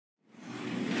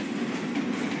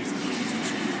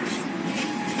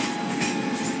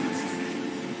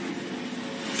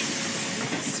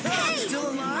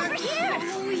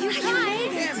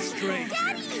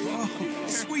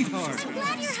sweetheart. So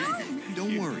glad you're home.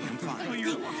 Don't worry, I'm fine.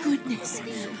 Thank goodness.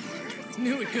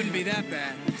 Knew it couldn't be that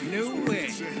bad. No way.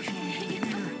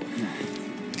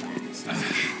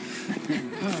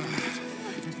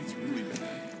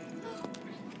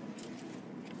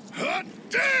 Hot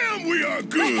damn, we are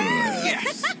good!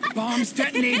 Yes! Bombs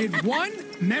detonated 1,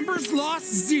 members lost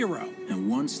 0. And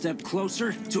one step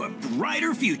closer to a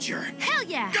brighter future. Hell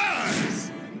yeah!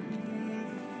 Guys!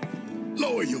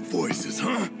 Lower your voices,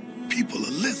 huh? People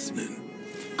are listening.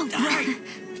 Oh, right.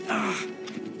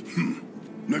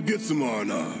 Now get some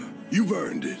R&R. You've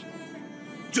earned it.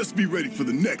 Just be ready for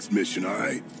the next mission, all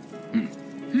right?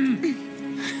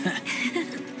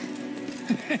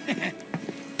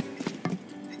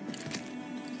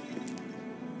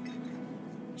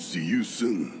 See you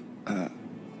soon. At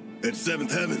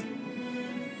 7th Heaven.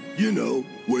 You know,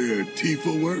 where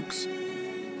Tifa works.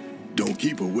 Don't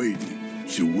keep her waiting.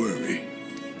 She'll worry.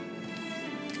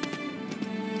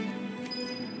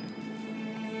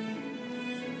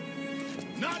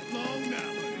 Not long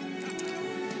now.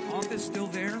 Office still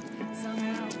there?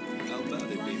 Somehow. How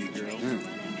about it, baby girl?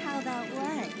 How about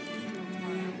what?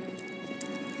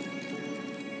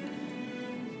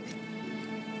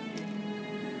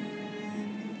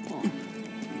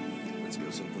 Let's go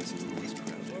someplace a little less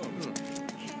crowded.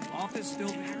 Office still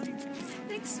there?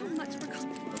 Thanks so much for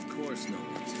coming. Of course not.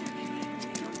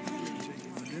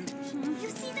 You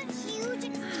see the huge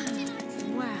explosion on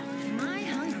TV? Wow, am I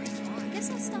hungry? Guess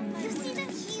I'll stop by. You see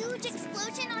the huge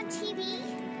explosion on TV?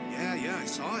 Yeah, I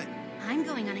saw it. I'm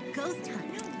going on a ghost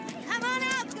hunt. Come on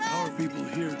up, ghost! How are people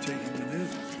here taking the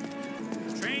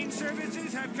news? Train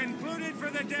services have concluded for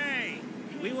the day.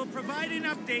 We will provide an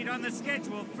update on the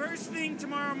schedule first thing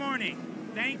tomorrow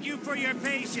morning. Thank you for your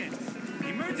patience.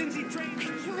 Emergency train... I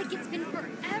feel like it's been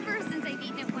forever since I've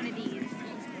eaten at one of these.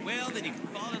 Well, then you can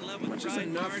fall in love with Much is fried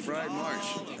enough marsh fried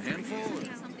marsh? all A handful? Or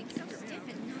Something so stiff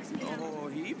it knocks me a out. whole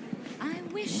heap? I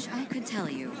wish I could tell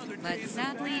you, but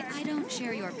sadly, I don't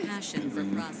share your passion for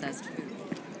processed food.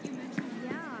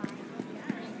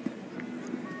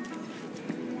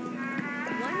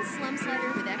 One slum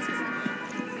slider with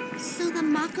extra. So the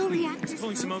Mako reactor's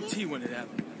Pulling some broken? OT when it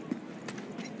happened.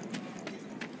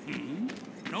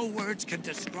 No words can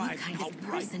describe What kind how of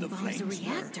bright person the bombs a flames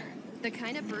were. reactor? The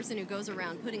kind of person who goes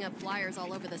around putting up flyers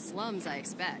all over the slums, I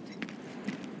expect.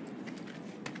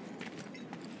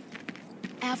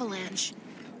 Avalanche.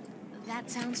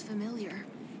 That sounds familiar.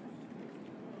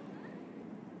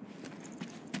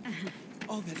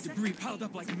 All that debris piled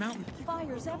up like a mountain.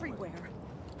 Fires everywhere.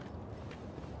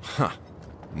 Huh.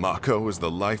 Mako is the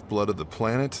lifeblood of the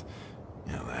planet?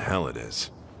 Yeah, the hell it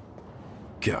is.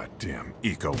 Goddamn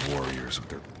eco-warriors with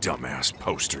their dumbass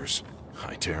posters.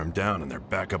 I tear them down and they're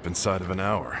back up inside of an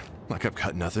hour. Like I've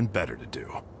got nothing better to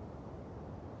do.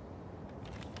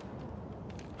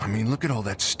 I mean, look at all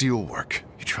that steel work.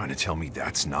 You trying to tell me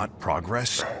that's not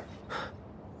progress?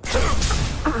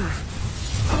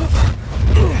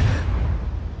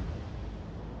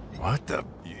 What the...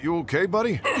 You okay,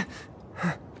 buddy?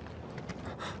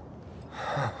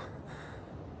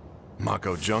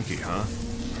 Mako junkie, huh?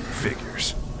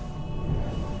 Figures.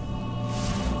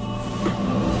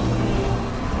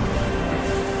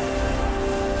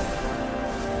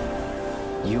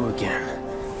 You again.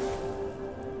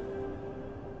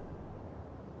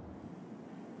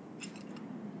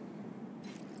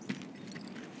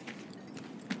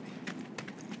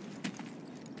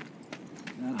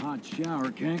 That hot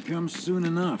shower can't come soon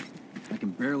enough. I can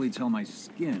barely tell my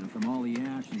skin from all the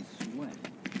ash and sweat.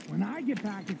 When I get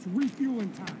back, it's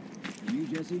refueling time. And you,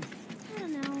 Jesse? I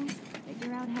don't know.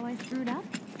 Figure out how I screwed up?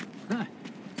 Ha!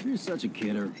 You're such a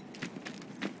kidder.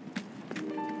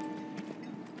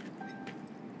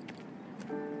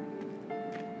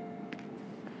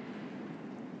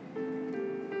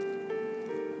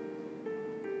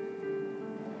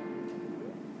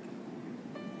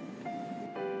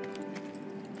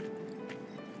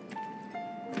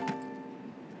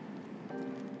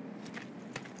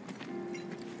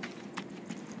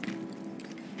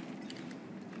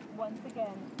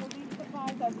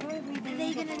 Are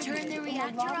they gonna turn the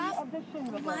reactor off?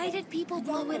 Why did people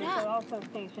blow it are up? also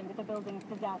stationed at the building's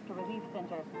disaster relief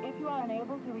center. If you are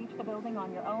unable to reach the building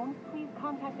on your own, please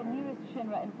contact the nearest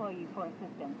Shinra employee for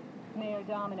assistance. Mayor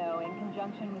Domino, in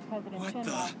conjunction with President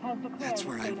Shinra, has declared That's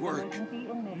where a I state of work. emergency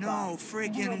in Midwest. No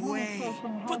friggin' way.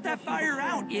 Put that fire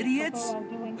out, idiots!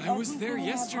 I was there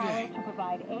yesterday. To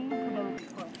provide aid to those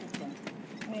for assistance.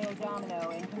 Mayor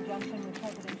Domino, in conjunction with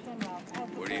President Shinra, has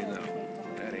What do you know?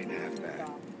 declared That ain't half bad.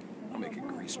 I'll make a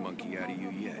grease monkey out of you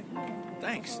yet.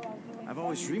 Thanks. I've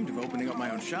always dreamed of opening up my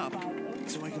own shop,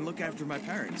 so I can look after my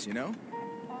parents, you know?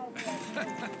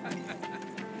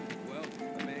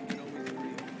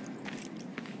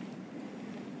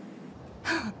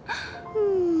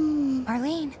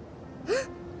 Arlene.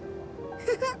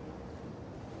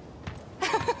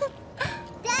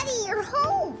 Daddy, you're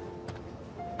home.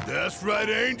 That's right,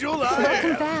 Angel. I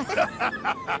Welcome am.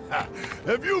 back.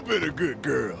 Have you been a good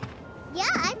girl? Yeah,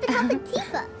 I've been helping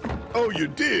Tifa. Oh, you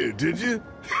did you?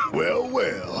 Well,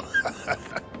 well.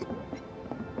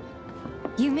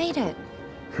 You made it.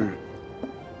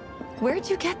 Where'd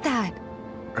you get that?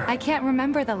 I can't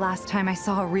remember the last time I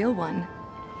saw a real one.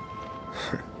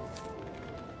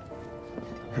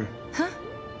 Huh?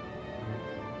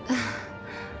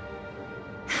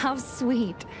 How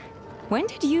sweet. When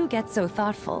did you get so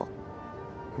thoughtful?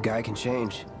 Guy can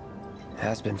change.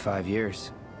 Has been 5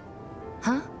 years.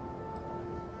 Huh?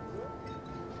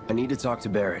 I need to talk to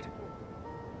Barrett.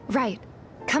 Right.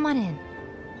 Come on in.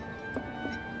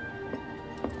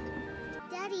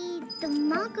 Daddy, the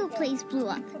Mako place blew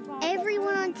up.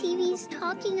 Everyone on TV's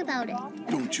talking about it.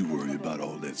 Don't you worry about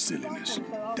all that silliness.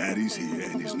 Daddy's here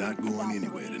and he's not going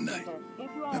anywhere tonight.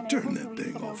 Now turn that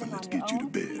thing off and let's get you to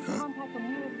bed, huh?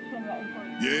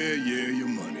 Yeah, your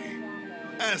money.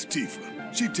 Ask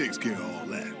Tifa. She takes care of all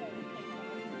that.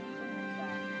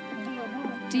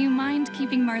 Do you mind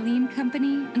keeping Marlene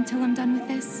company until I'm done with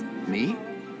this? Me?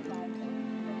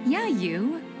 Yeah,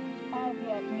 you. As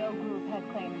yet, no group has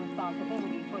claimed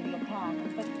responsibility for the attack,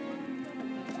 but...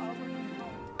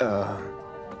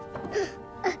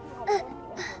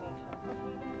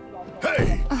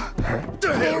 Hey!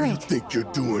 The hell you think you're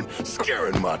doing,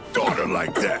 scaring my daughter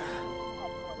like that?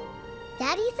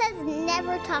 Daddy says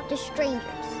never talk to strangers.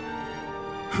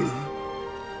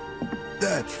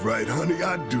 That's right, honey,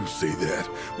 I do say that.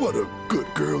 What a good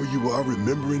girl you are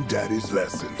remembering Daddy's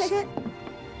lessons.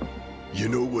 You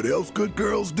know what else good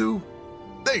girls do?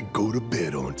 They go to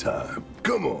bed on time.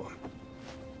 Come on.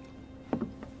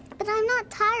 But I'm not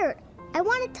tired. I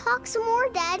want to talk some more,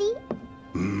 Daddy.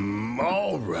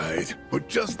 All right, but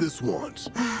just this once.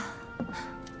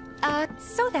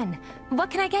 So then, what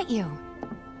can I get you?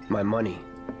 My money.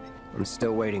 I'm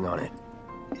still waiting on it.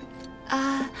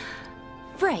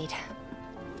 Right.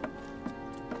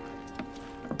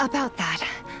 About that,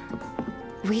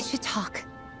 we should talk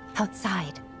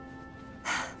outside.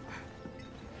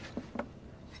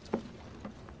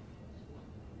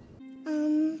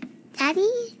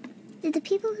 Daddy? Did the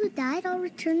people who died all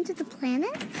return to the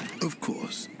planet? Of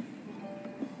course.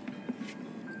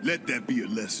 Let that be a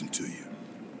lesson to you.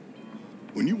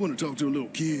 When you want to talk to a little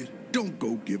kid, don't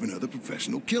go giving other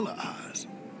professional killer eyes.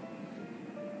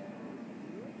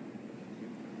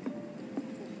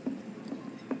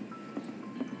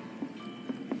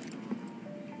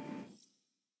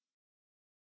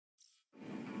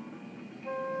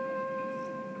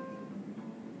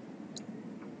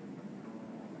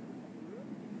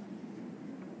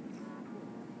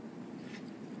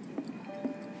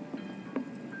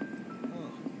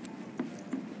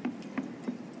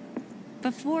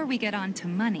 Before we get on to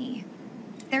money,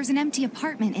 there's an empty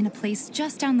apartment in a place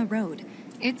just down the road.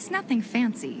 It's nothing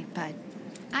fancy, but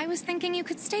I was thinking you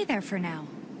could stay there for now.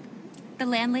 The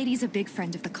landlady's a big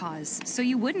friend of the cause, so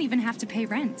you wouldn't even have to pay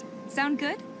rent. Sound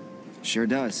good? Sure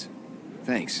does.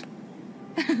 Thanks.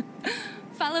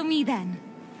 Follow me then.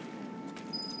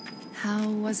 How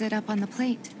was it up on the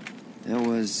plate? It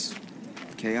was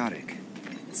chaotic.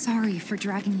 Sorry for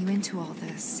dragging you into all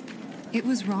this. It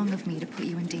was wrong of me to put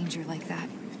you in danger like that.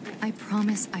 I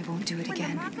promise I won't do it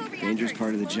again. Danger's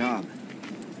part of the job.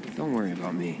 Don't worry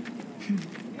about me.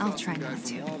 I'll try not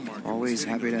to. Always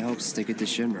happy to help stick it to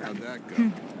Shinra.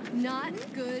 Not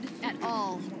good at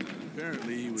all.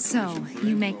 So,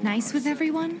 you make nice with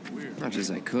everyone? Much as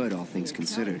I could, all things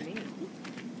considered.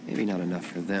 Maybe not enough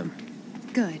for them.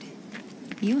 Good.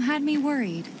 You had me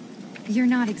worried. You're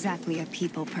not exactly a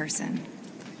people person.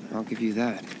 I'll give you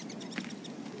that.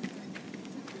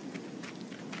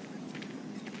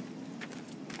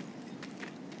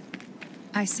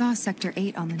 I saw Sector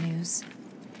 8 on the news.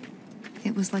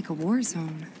 It was like a war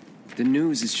zone. The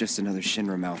news is just another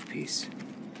Shinra mouthpiece.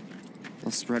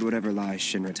 They'll spread whatever lies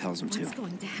Shinra tells them to. What's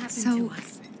going to happen So, to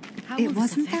us? How it will this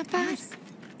wasn't that affect bad? us?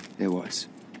 It was.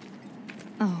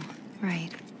 Oh,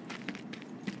 right.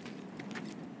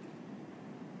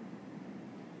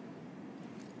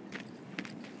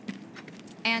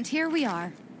 And here we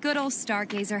are. Good old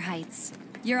Stargazer Heights.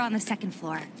 You're on the second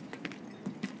floor.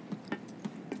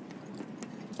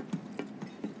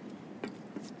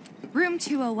 Room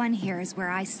 201 here is where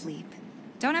I sleep.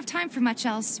 Don't have time for much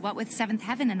else, what with 7th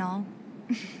Heaven and all.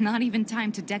 Not even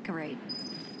time to decorate.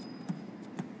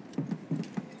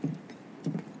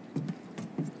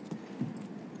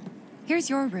 Here's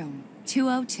your room,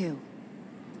 202.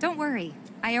 Don't worry,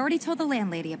 I already told the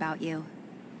landlady about you.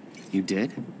 You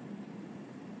did?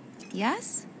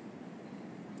 Yes?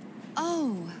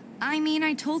 Oh, I mean,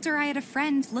 I told her I had a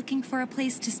friend looking for a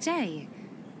place to stay.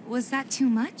 Was that too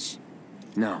much?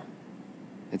 No.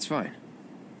 It's fine.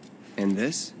 And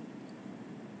this?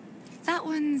 That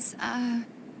one's,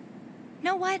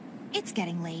 know what? It's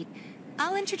getting late.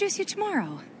 I'll introduce you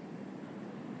tomorrow.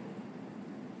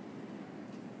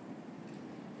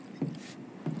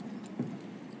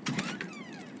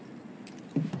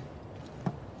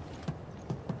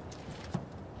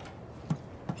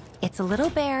 It's a little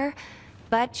bare,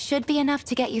 but should be enough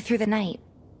to get you through the night.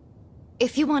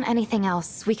 If you want anything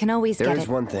else, we can always get it. There is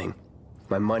one thing.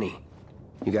 My money.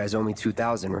 You guys owe me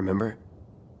 2,000, remember?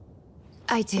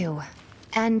 I do.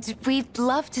 And we'd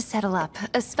love to settle up,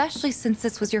 especially since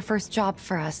this was your first job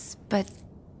for us, but...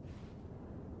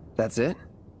 That's it?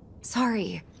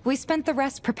 Sorry. We spent the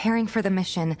rest preparing for the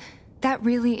mission. That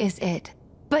really is it.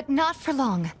 But not for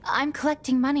long. I'm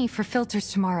collecting money for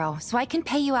filters tomorrow, so I can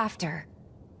pay you after.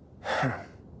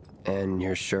 And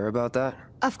you're sure about that?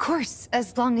 Of course,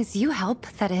 as long as you help,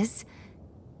 that is.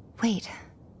 Wait,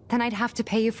 then I'd have to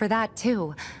pay you for that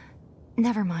too.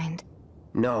 Never mind.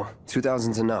 No,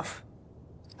 2,000's enough.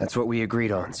 That's what we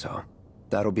agreed on, so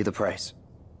that'll be the price.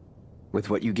 With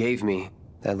what you gave me,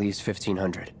 that leaves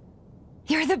 1,500.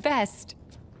 You're the best.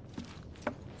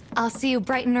 I'll see you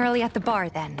bright and early at the bar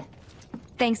then.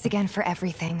 Thanks again for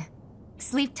everything.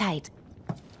 Sleep tight.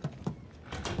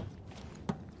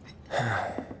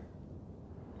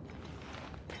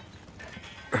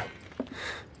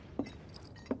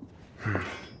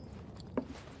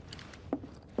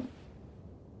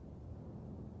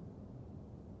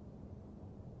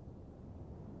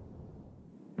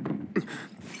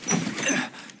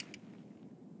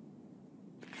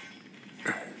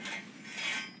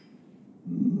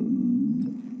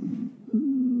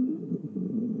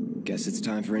 Guess it's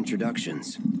time for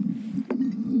introductions.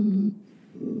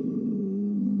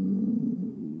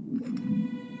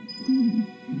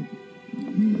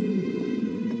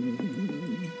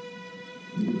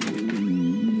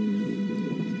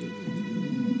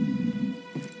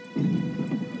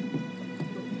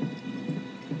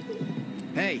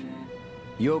 Hey.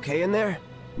 You okay in there?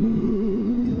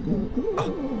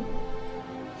 Oh.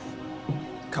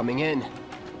 Coming in.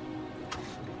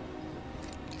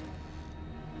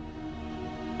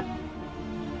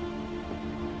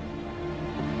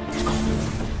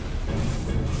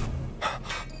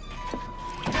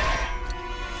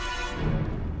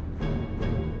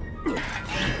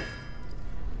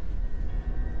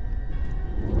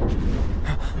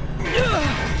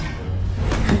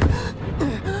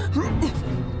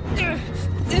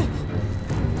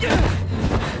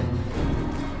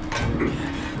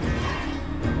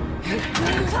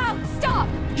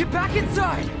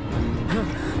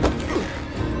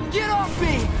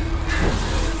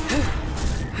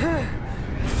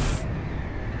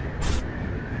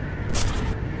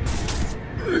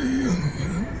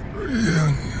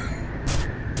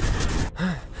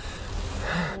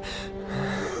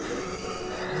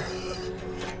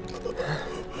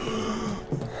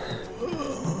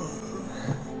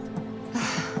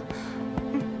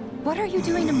 What are you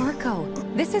doing to Marco?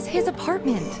 This is his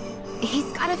apartment. He's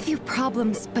got a few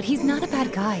problems, but he's not a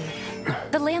bad guy.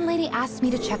 The landlady asked me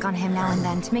to check on him now and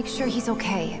then to make sure he's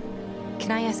okay.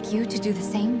 Can I ask you to do the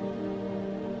same?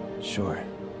 Sure.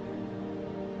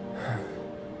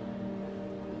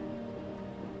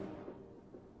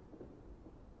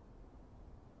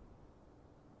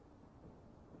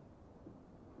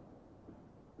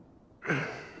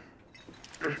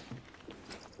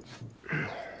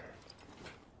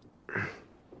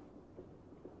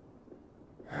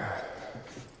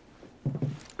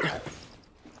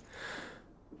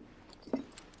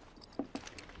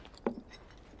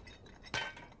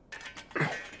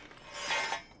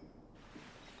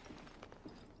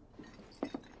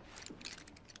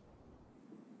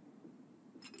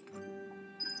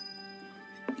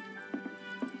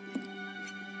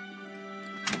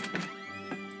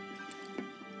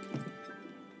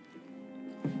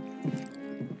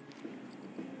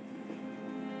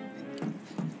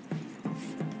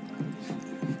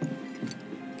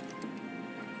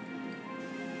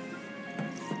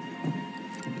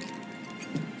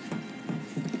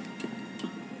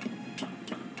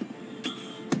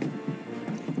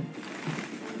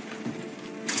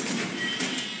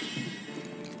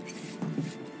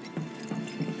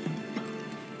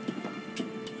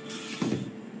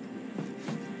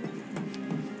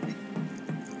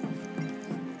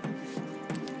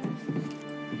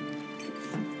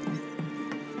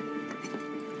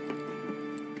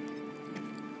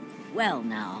 Well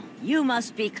now, you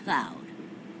must be Cloud.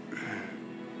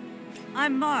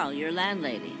 I'm Marl, your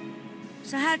landlady.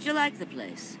 So how'd you like the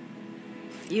place?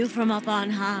 You from up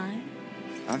on high?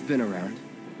 I've been around.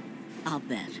 I'll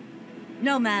bet.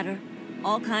 No matter.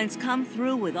 All kinds come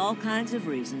through with all kinds of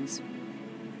reasons.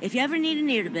 If you ever need an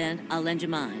ear to bend, I'll lend you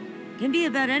mine. Can be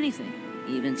about anything,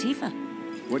 even Tifa.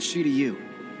 What's she to you?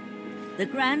 The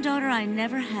granddaughter I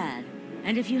never had.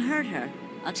 And if you hurt her,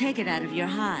 I'll take it out of your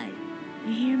hide.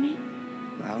 You hear me?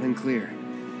 Loud and clear.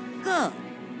 Good.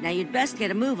 Now you'd best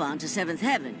get a move on to 7th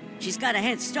Heaven. She's got a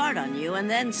head start on you and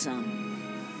then some.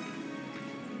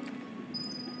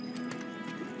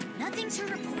 Nothing to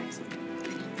report.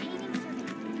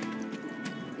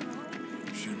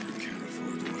 Shinra can't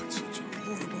afford to let such a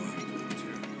horrible act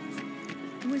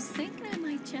materialize. Was thinking I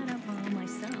might chat up on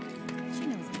myself. She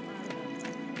knows a lot about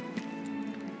it.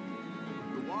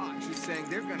 The Watch is saying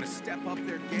they're gonna step up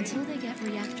their game. Until they get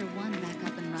Reactor 1 back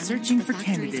up and running, Searching the for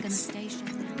factory's candidates. gonna stay shut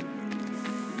down.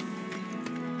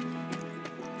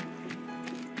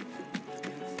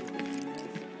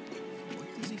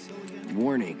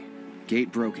 Warning.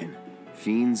 Gate broken.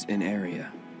 Fiends in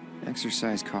area.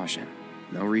 Exercise caution.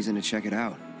 No reason to check it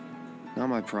out. Not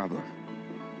my problem.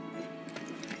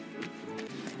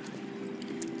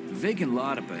 The vacant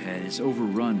lot up ahead is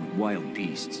overrun with wild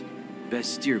beasts.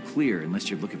 Best steer clear unless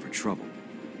you're looking for trouble.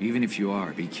 Even if you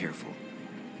are, be careful.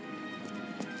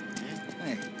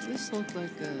 Hey, this looked like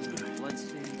a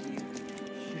bloodstained view.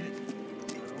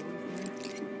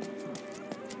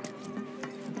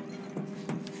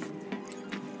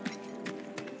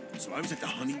 So I was at the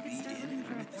Honeybee Inn.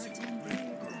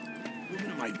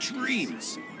 Woman of my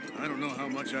dreams. I don't know how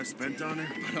much I spent on her,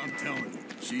 but I'm telling you,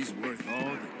 she's worth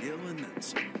all the ill and then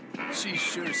some. She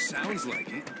sure sounds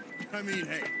like it. I mean,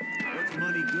 hey, what's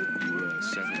money good for?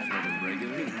 7th Heaven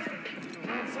regular?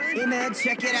 Hey man,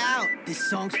 check it out. This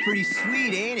song's pretty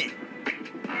sweet, ain't it?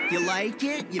 You like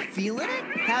it? You feeling it?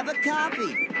 Have a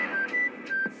copy.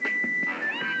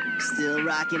 Still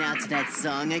rocking out to that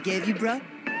song I gave you, bro?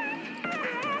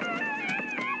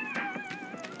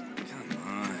 Come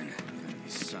on. Gotta be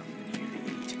something here to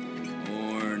eat.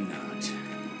 Or not.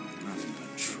 Nothing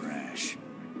but trash.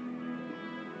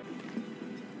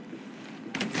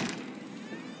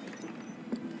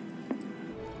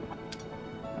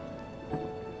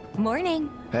 Morning.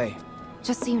 Hey.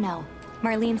 Just so you know,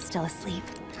 Marlene's still asleep.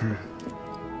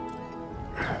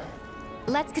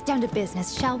 Let's get down to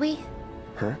business, shall we?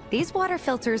 Huh? These water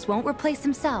filters won't replace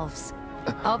themselves.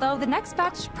 Although the next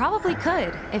batch probably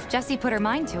could, if Jessie put her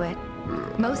mind to it.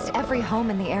 Most every home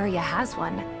in the area has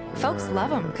one. Folks love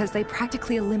them because they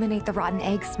practically eliminate the rotten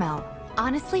egg smell.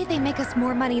 Honestly, they make us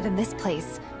more money than this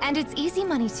place. And it's easy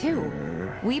money too.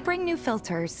 We bring new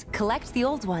filters, collect the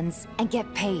old ones, and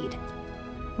get paid.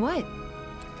 What?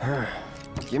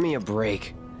 Give me a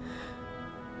break.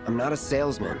 I'm not a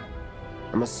salesman.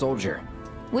 I'm a soldier.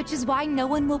 Which is why no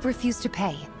one will refuse to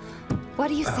pay. What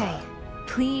do you say?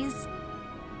 Please?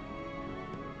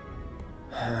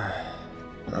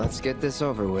 Let's get this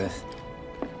over with.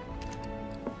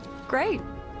 Great.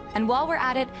 And while we're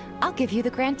at it, I'll give you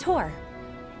the grand tour.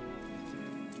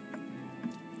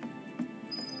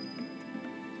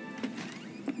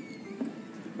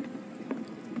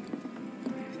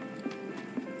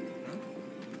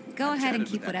 Go ahead and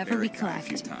keep whatever we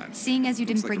collect. Seeing as you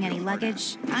didn't bring any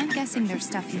luggage, I'm guessing there's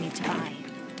stuff you need to buy.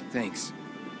 Thanks.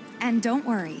 And don't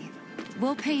worry,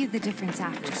 we'll pay you the difference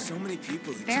after. There's so many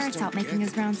people that Barrett's out making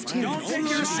his rounds too. Don't take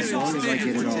your shit. As long as I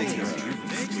get it all together.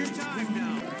 Take your time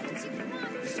now.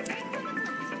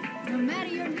 No matter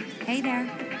your Hey there.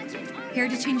 Here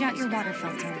to change out your water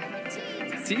filter.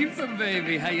 Tifa,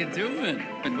 baby, how you doing?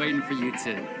 Been waiting for you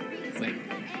to... Wait,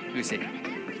 who's he?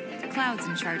 Cloud's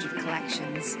in charge of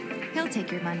collections. He'll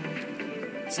take your money.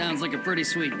 Sounds like a pretty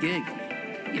sweet gig.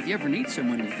 If you ever need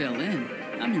someone to fill in,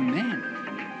 I'm your man.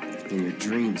 In your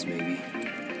dreams, maybe.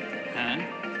 Huh?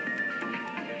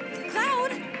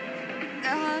 Cloud!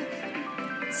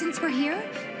 Since we're here,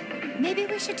 maybe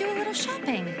we should do a little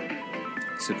shopping.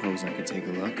 Suppose I could take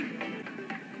a look?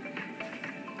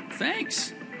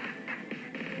 Thanks.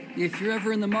 If you're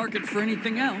ever in the market for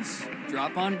anything else,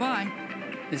 drop on by.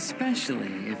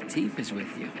 Especially if Tifa's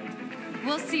with you.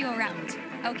 We'll see you around,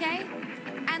 okay?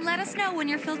 And let us know when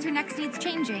your filter next needs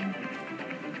changing.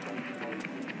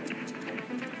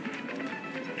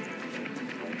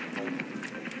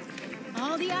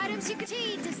 all the items you could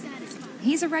need to satisfy.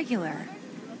 He's a regular.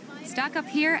 Stock up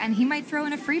here and he might throw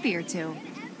in a freebie or two.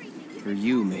 For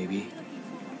you, maybe.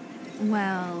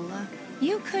 Well,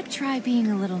 you could try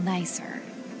being a little nicer.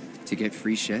 To get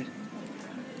free shit?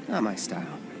 Not my style.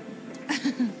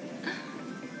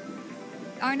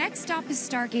 Our next stop is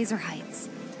Stargazer Heights.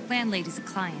 Landlady's a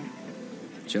client.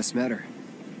 Just met her.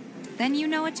 Then you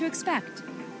know what to expect.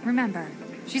 Remember,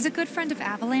 she's a good friend of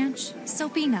Avalanche, so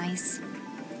be nice.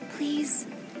 Please?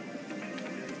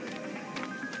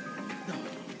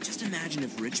 Just imagine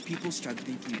if rich people start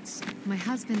thinking it's... My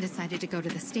husband decided to go to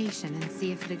the station and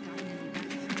see if it had gotten any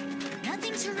better.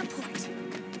 Nothing to report.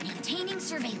 Maintaining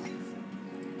surveillance.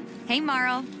 Hey,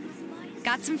 Marl.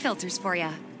 Got some filters for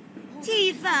ya.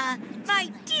 Tifa,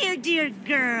 my dear, dear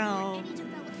girl.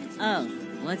 Oh,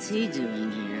 what's he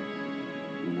doing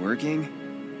here? Working?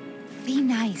 Be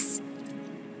nice.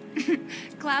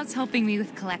 Cloud's helping me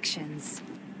with collections.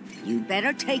 You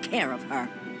better take care of her.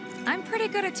 I'm pretty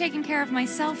good at taking care of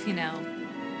myself, you know.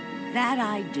 That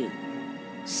I do.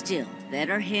 Still,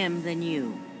 better him than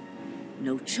you.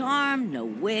 No charm, no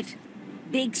wit.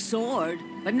 Big sword,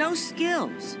 but no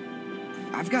skills.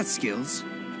 I've got skills.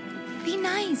 Be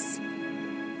nice.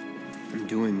 I'm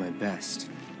doing my best.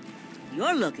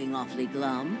 You're looking awfully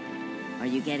glum. Are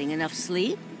you getting enough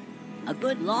sleep? A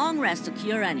good long rest will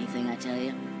cure anything, I tell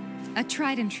you. A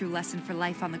tried and true lesson for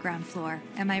life on the ground floor,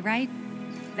 am I right?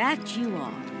 That you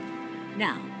are.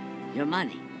 Now, your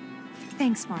money.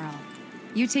 Thanks, Marl.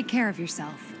 You take care of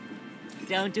yourself.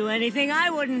 Don't do anything I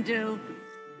wouldn't do.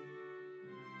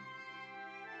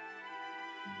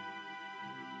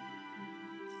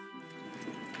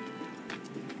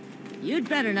 You'd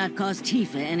better not cause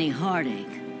Tifa any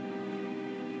heartache.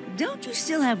 Don't you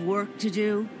still have work to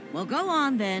do? Well, go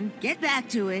on then. Get back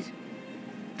to it.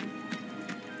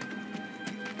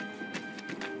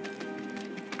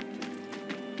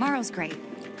 Marl's great.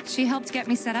 She helped get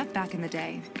me set up back in the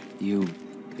day. You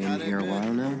been here a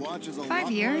while now?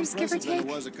 5 years, give or take. It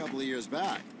was a couple of years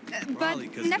back. But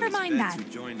never mind that.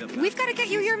 We've got to get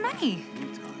you your money.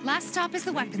 Last stop is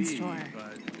the weapons store.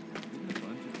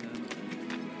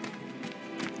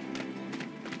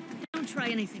 Don't try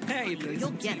anything funny or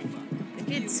you'll get it. The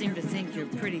kids seem to think you're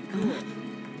pretty cool.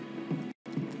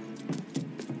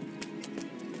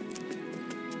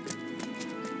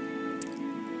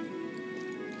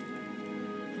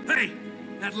 Hey!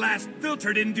 That last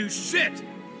filter didn't do shit!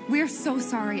 We're so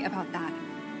sorry about that.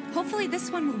 Hopefully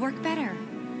this one will work better.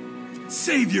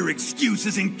 Save your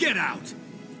excuses and get out!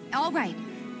 All right.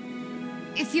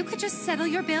 If you could just settle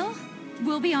your bill,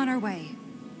 we'll be on our way.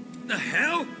 The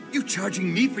hell? You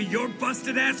charging me for your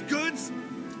busted-ass goods?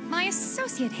 My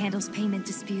associate handles payment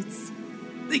disputes.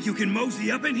 Think you can mosey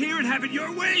up in here and have it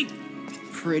your way?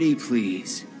 Pretty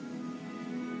please.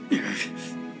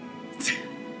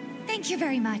 Thank you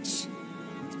very much.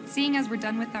 Seeing as we're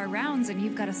done with our rounds and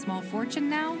you've got a small fortune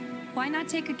now, why not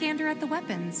take a gander at the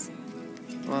weapons?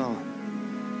 Well,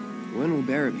 when will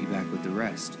Barrett be back with the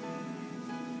rest?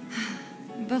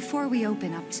 Before we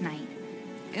open up tonight.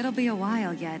 It'll be a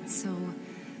while yet, so...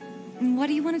 what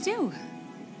do you want to do?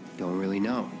 Don't really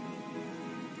know.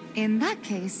 In that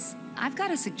case, I've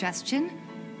got a suggestion.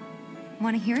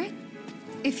 Want to hear it?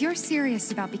 If you're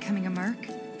serious about becoming a merc,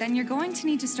 then you're going to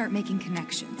need to start making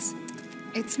connections.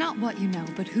 It's not what you know,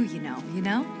 but who you know, you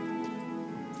know?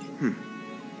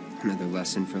 Another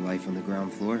lesson for life on the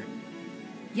ground floor?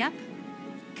 Yep.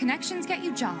 Connections get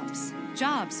you jobs.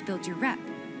 Jobs build your rep.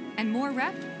 And more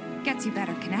rep gets you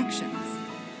better connections.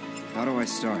 How do I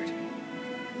start?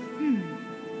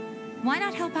 Why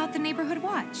not help out the neighborhood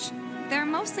watch? They're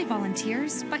mostly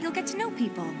volunteers, but you'll get to know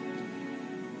people.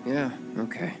 Yeah,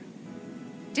 okay.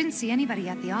 Didn't see anybody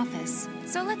at the office,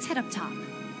 so let's head up top.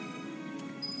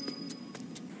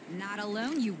 Not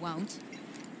alone, you won't.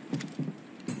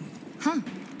 Huh.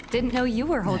 Didn't know you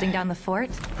were holding down the fort.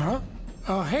 Huh?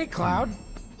 Oh, hey, Cloud.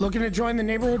 Looking to join the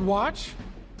neighborhood watch?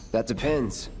 That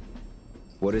depends.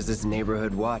 What does this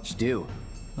neighborhood watch do?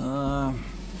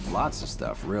 Lots of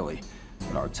stuff, really.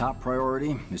 But our top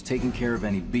priority is taking care of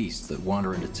any beasts that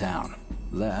wander into town.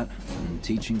 That, and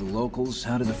teaching the locals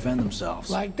how to defend themselves.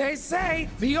 Like they say,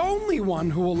 the only one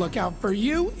who will look out for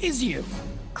you is you.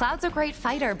 Cloud's a great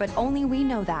fighter, but only we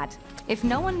know that. If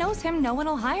no one knows him, no one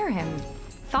will hire him.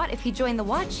 Thought if he joined the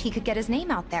watch, he could get his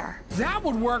name out there. That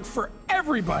would work for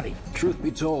everybody. Truth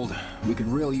be told, we could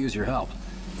really use your help.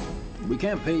 We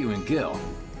can't pay you in gil,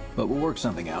 but we'll work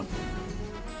something out.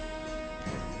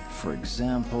 For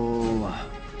example...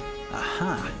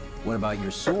 Aha! What about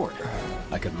your sword?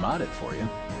 I could mod it for you.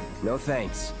 No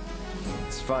thanks.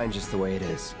 It's fine just the way it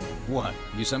is. What?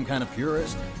 You some kind of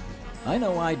purist? I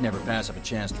know I'd never pass up a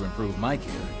chance to improve my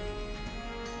gear.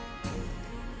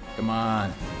 Come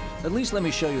on. At least let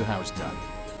me show you how it's done.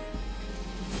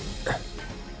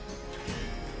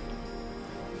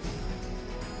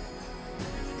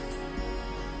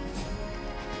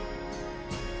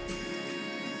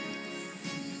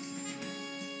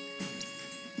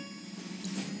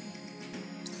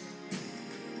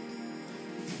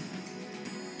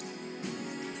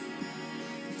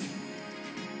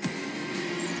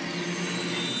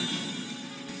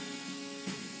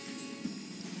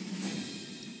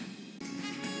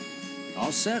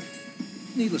 All set?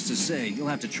 Needless to say, you'll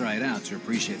have to try it out to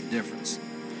appreciate the difference.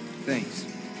 Thanks.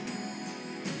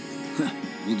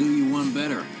 We'll do you one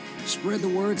better. Spread the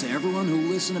word to everyone who'll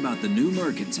listen about the new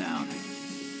Merc in town.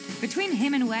 Between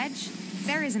him and Wedge,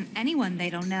 there isn't anyone they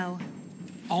don't know.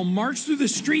 I'll march through the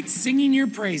streets singing your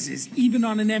praises, even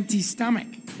on an empty stomach.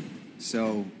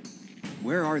 So,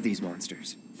 where are these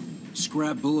monsters?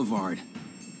 Scrap Boulevard.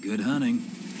 Good hunting.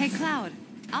 Hey, Cloud,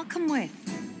 I'll come with.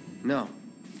 No,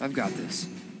 I've got this.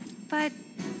 But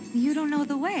you don't know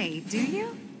the way, do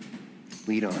you?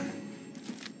 Lead on.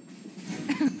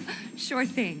 Sure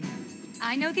thing.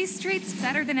 I know these streets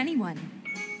better than anyone.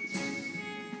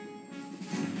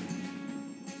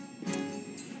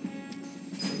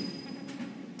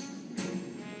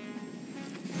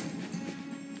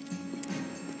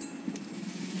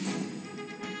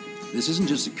 This isn't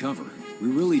just a cover. We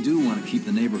really do want to keep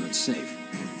the neighborhood safe.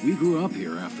 We grew up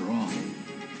here, after all.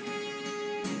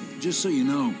 Just so you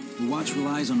know, the Watch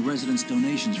relies on residents'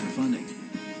 donations for funding.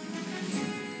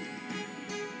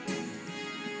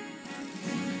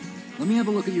 Let me have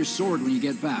a look at your sword when you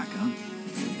get back, huh?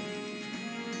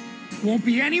 Won't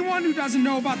be anyone who doesn't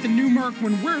know about the new Merc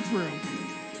when we're through.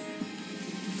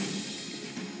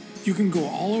 You can go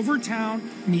all over town,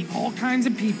 meet all kinds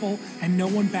of people, and no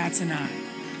one bats an eye.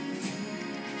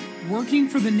 Working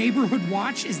for the Neighborhood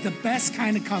Watch is the best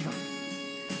kind of cover.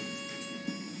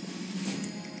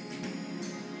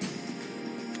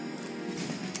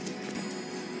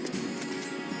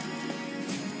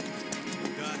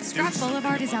 Scrap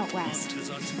Boulevard is out west.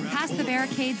 Past the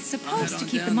barricades, supposed to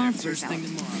keep the monsters out.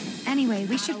 Anyway,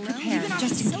 we should prepare Even our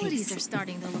just in facilities case. are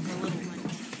starting to look a little funny.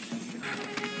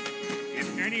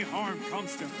 If any harm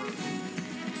comes to her,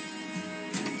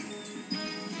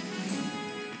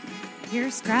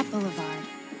 Here's Scrap Boulevard.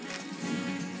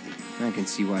 I can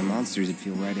see why monsters would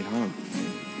feel right at home.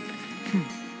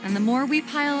 And the more we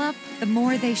pile up, the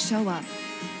more they show up.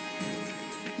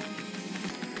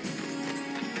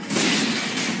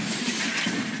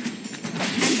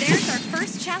 And there's our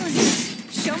first challenge.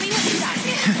 Show me what you got.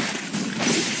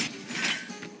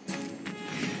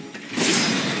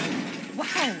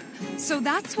 Wow. So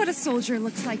that's what a soldier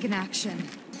looks like in action.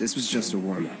 This was just a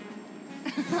warm-up.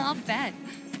 I'll bet.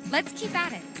 Let's keep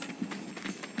at it.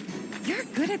 You're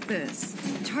good at this.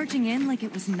 Charging in like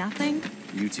it was nothing.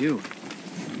 You too.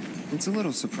 It's a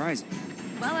little surprising.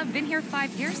 Well, I've been here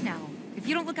 5 years now. If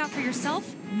you don't look out for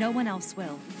yourself, no one else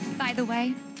will. By the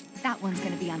way, that one's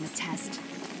gonna be on the test.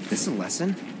 This a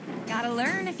lesson? Gotta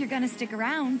learn if you're gonna stick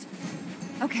around.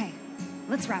 Okay,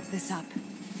 let's wrap this up.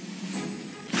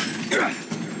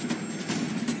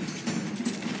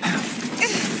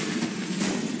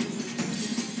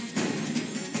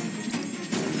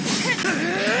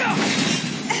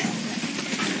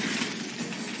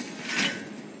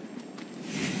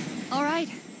 All right,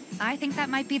 I think that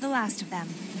might be the last of them.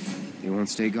 They won't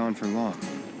stay gone for long.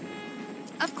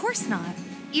 Of course not.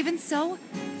 Even so,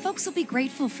 folks will be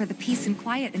grateful for the peace and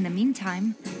quiet in the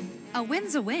meantime. A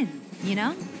win's a win, you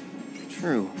know?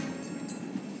 True.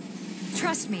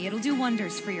 Trust me, it'll do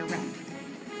wonders for your rep.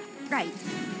 Right,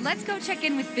 let's go check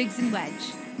in with Biggs and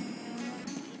Wedge.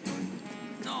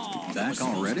 Back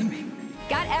already?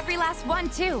 Got every last one,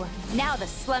 too. Now the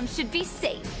slum should be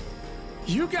safe.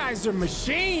 You guys are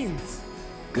machines!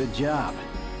 Good job.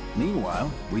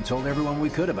 Meanwhile, we told everyone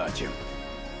we could about you.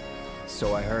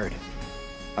 So I heard.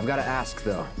 I've got to ask,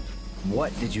 though.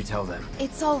 What did you tell them?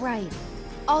 It's all right.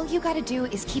 All you gotta do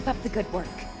is keep up the good work.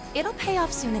 It'll pay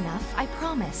off soon enough, I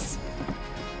promise.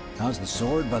 How's the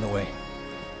sword, by the way?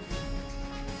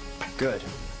 Good.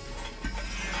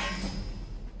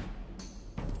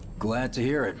 Glad to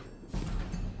hear it.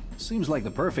 Seems like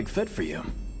the perfect fit for you.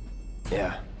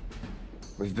 Yeah.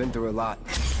 We've been through a lot.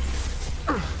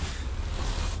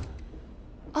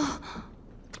 Oh.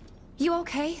 You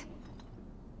okay?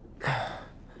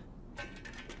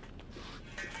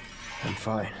 I'm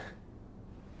fine.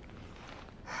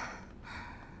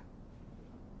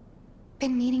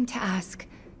 Been meaning to ask.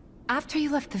 After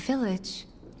you left the village...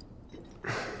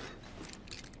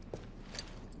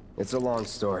 It's a long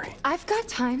story. I've got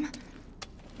time.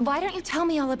 Why don't you tell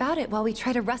me all about it while we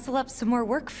try to rustle up some more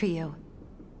work for you?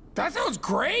 That sounds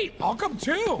great! I'll come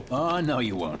too! Oh, no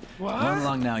you won't. What? Run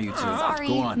along now, you two. Sorry,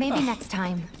 Go on. maybe next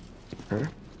time. Huh?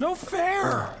 No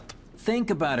fair!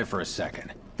 Think about it for a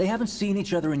second. They haven't seen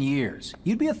each other in years.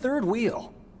 You'd be a third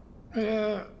wheel.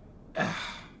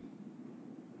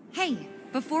 Hey,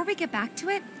 before we get back to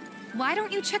it, why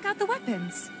don't you check out the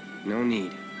weapons? No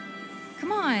need.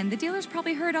 Come on, the dealer's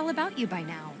probably heard all about you by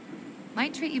now.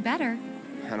 Might treat you better.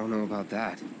 I don't know about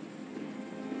that.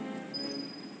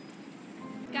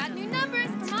 Got new numbers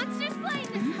for Monster Slaying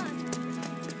this month.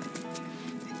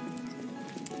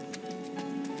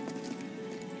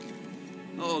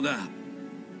 Hold up.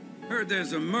 Heard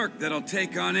there's a merc that'll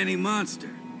take on any monster.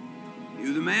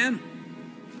 You the man?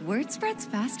 Word spreads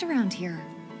fast around here.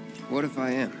 What if I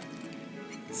am?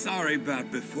 Sorry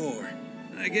about before.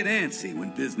 I get antsy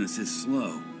when business is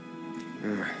slow.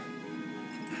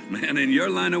 Man in your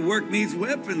line of work needs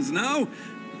weapons, no?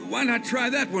 Why not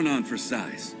try that one on for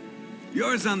size?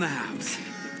 Yours on the house.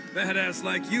 Badass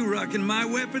like you rocking my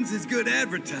weapons is good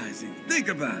advertising. Think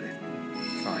about it.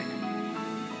 Fine.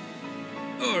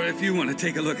 Or if you want to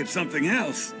take a look at something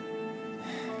else.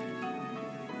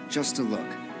 Just a look.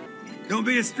 Don't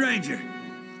be a stranger.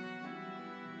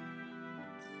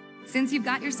 Since you've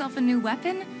got yourself a new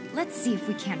weapon, let's see if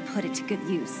we can't put it to good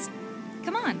use.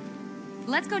 Come on,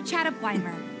 let's go chat up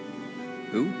Weimer.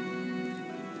 Who?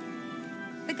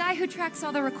 The guy who tracks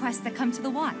all the requests that come to the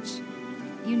watch.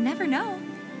 You never know.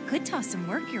 Could toss some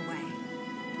work your way.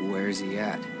 Where's he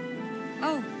at?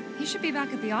 Oh, he should be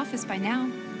back at the office by now.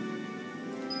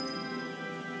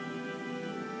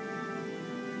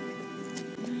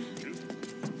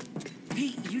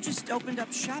 Hey, you just opened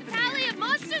up shop in Tally of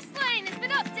Monster Slain has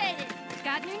been updated.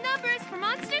 Got new numbers for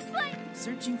Monster Slain.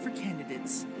 Searching for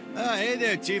candidates. Hey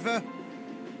there, Tifa.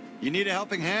 You need a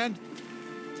helping hand?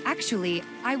 Actually,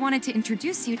 I wanted to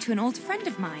introduce you to an old friend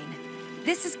of mine.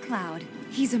 This is Cloud.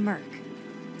 He's a merc.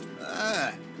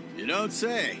 Ah, you don't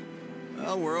say.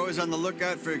 Well, we're always on the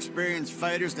lookout for experienced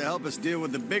fighters to help us deal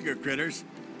with the bigger critters.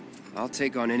 I'll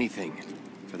take on anything.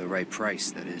 For the right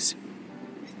price, that is.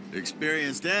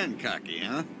 Experienced and cocky,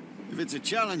 huh? If it's a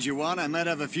challenge you want, I might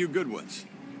have a few good ones.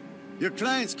 Your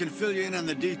clients can fill you in on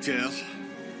the details.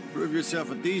 Prove yourself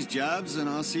at these jobs, and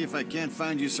I'll see if I can't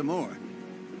find you some more.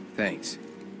 Thanks.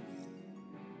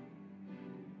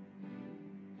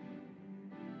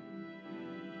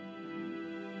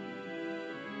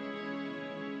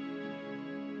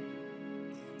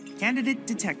 Candidate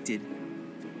detected.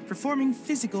 Performing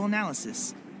physical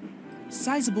analysis.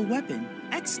 Sizable weapon,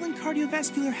 excellent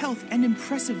cardiovascular health and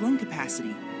impressive lung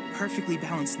capacity, perfectly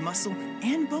balanced muscle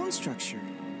and bone structure.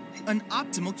 An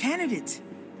optimal candidate.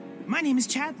 My name is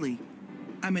Chadley.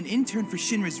 I'm an intern for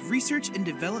Shinra's Research and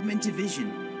Development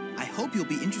Division. I hope you'll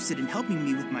be interested in helping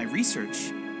me with my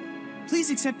research. Please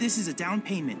accept this as a down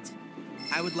payment.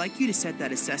 I would like you to set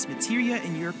that assess materia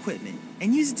in your equipment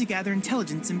and use it to gather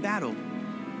intelligence in battle.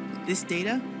 This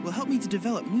data will help me to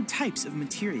develop new types of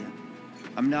materia.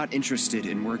 I'm not interested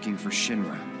in working for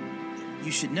Shinra.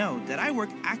 You should know that I work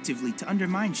actively to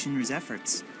undermine Shinra's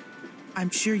efforts. I'm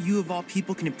sure you of all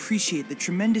people can appreciate the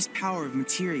tremendous power of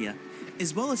materia,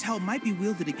 as well as how it might be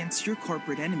wielded against your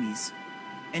corporate enemies.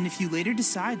 And if you later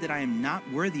decide that I am not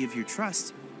worthy of your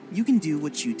trust, you can do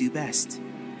what you do best.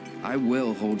 I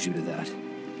will hold you to that.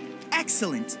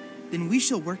 Excellent! Then we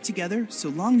shall work together so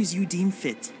long as you deem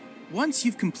fit. Once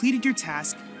you've completed your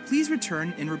task, please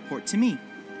return and report to me.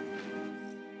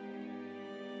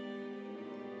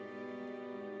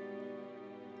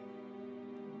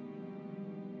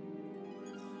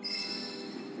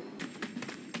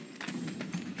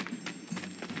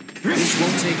 This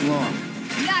won't take long.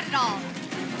 Not at all.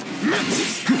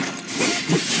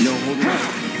 No holding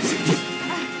back.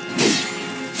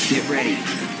 Get ready.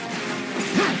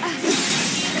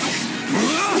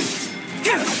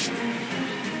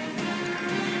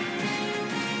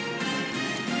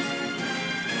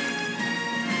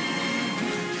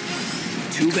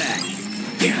 Too bad.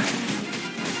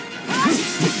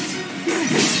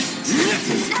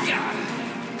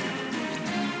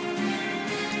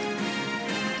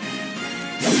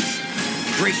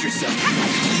 Brace yourself.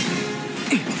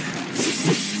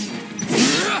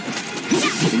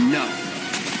 Enough.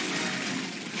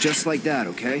 Just like that,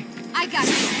 okay? I got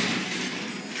you.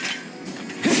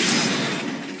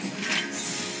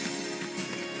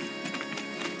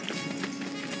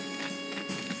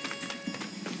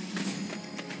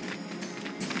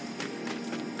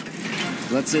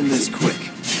 Let's end this quick.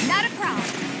 Not a problem.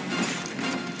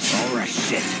 All right,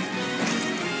 shit.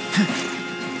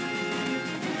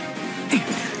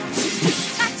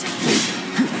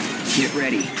 Get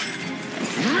ready.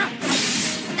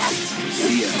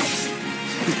 See ya.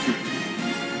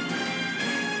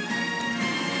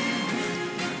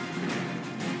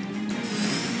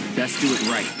 Best do it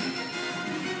right.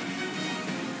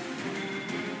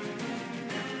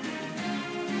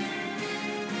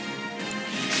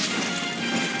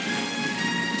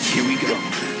 Here we go.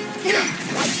 Enough.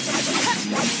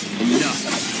 No.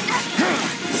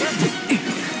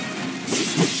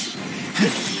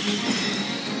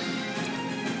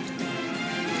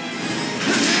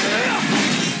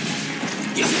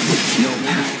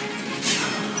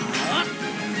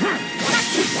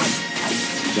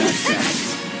 That's that.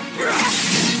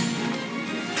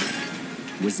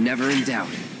 Was never in doubt.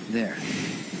 There.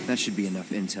 That should be enough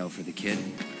intel for the kid.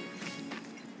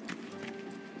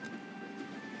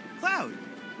 Cloud,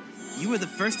 you were the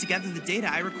first to gather the data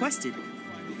I requested.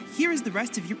 Here is the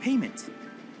rest of your payment.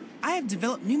 I have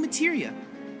developed new materia.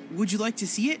 Would you like to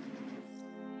see it?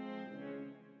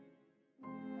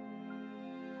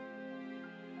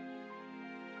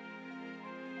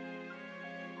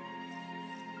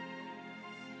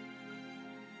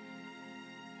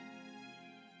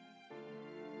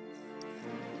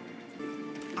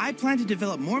 I plan to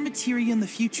develop more materia in the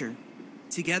future.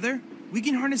 Together, we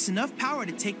can harness enough power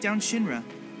to take down Shinra.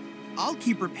 I'll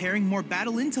keep preparing more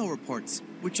battle intel reports,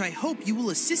 which I hope you will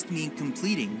assist me in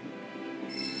completing.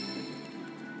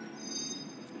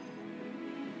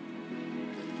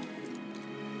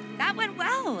 That went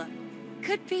well.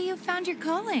 Could be you found your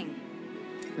calling.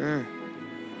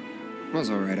 Was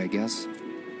alright, I guess.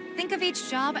 Think of each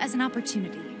job as an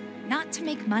opportunity, not to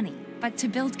make money, but to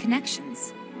build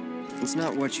connections. It's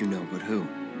not what you know, but who.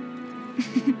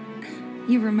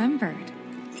 You remembered.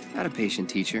 Not a patient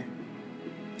teacher.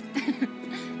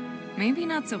 Maybe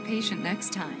not so patient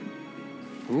next time.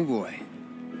 Oh boy.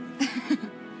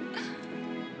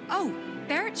 Oh,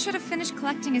 Barrett should have finished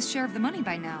collecting his share of the money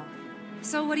by now.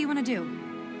 So what do you want to do?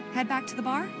 Head back to the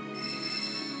bar?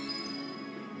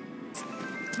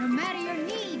 No matter your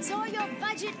needs or your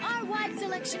budget, our wide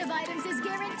selection of items is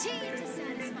guaranteed to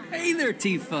satisfy. Hey there,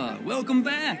 Tifa. Welcome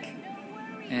back.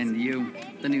 And you,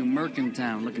 the new merc in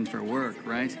town looking for work,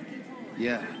 right?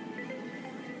 Yeah.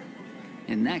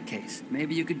 In that case,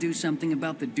 maybe you could do something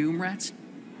about the Doom Rats?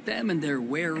 Them and their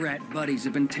were-rat buddies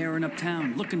have been tearing up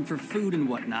town, looking for food and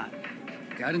whatnot.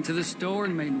 Got into the store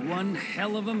and made one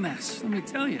hell of a mess, let me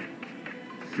tell you.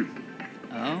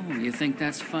 Oh, you think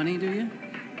that's funny, do you?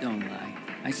 Don't lie.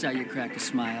 I saw you crack a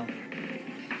smile.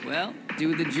 Well,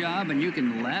 do the job and you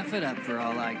can laugh it up for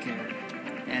all I care.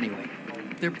 Anyway,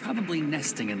 they're probably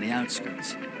nesting in the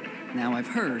outskirts. Now I've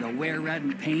heard a were-rat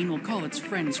in pain will call its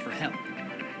friends for help.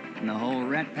 And the whole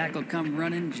rat pack will come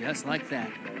running just like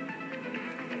that.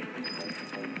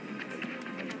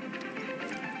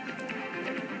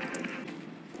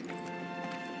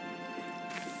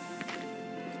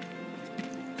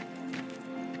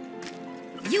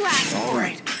 You asked. All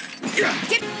right.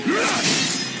 Get.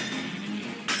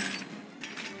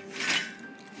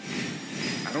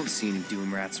 I don't see any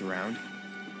Doom Rats around.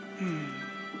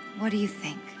 What do you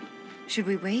think? Should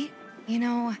we wait? You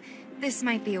know, this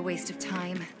might be a waste of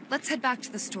time. Let's head back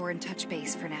to the store and touch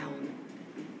base for now.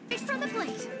 Fish from the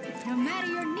plate. No matter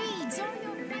your needs or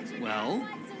your budget. Well,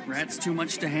 rats too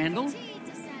much to handle?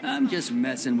 I'm just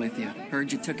messing with you.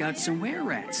 Heard you took out some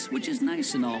were-rats, which is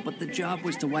nice and all, but the job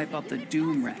was to wipe out the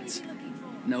Doom Rats.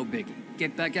 No biggie.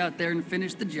 Get back out there and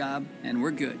finish the job, and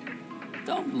we're good.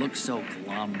 Don't look so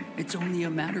glum. It's only a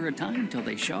matter of time till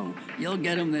they show. You'll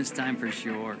get them this time for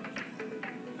sure.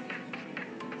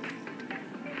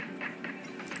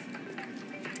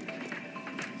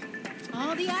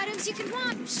 All the items you can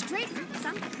want, straight from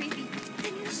some creepy.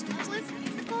 The new stylist,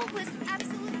 the gold was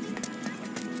absolutely.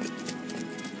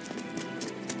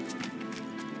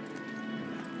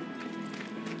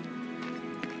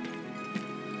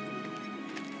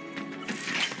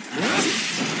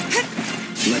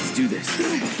 Let's do this.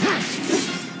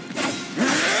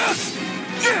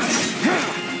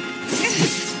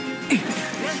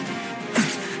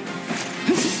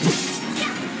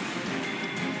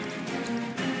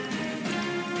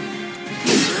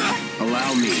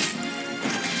 Allow me.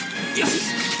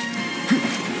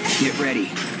 Get ready.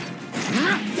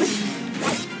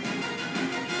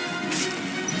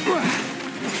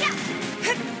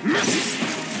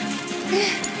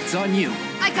 It's on you.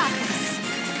 I got this.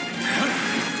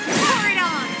 Pour it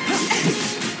on.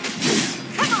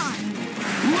 Come on.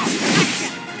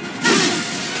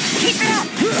 Keep it up.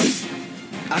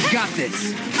 I've got this.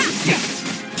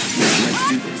 Let's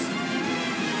do this.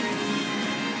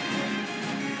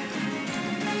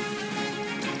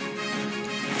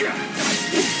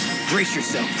 Brace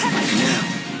yourself. Now.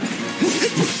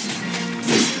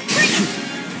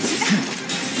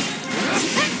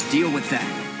 Deal with that.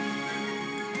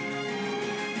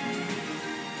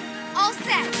 All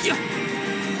set.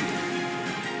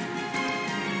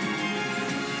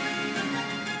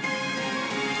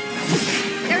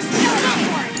 There's no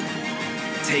reward.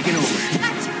 Taking over.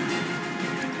 Gotcha.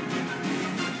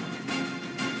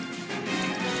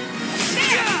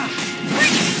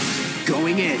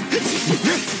 Going in.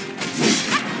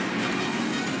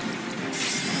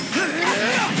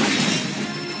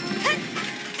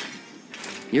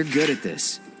 You're good at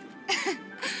this.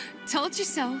 Told you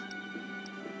so.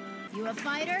 You a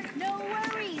fighter? No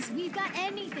worries. We've got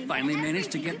anything. Finally managed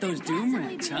to get those doom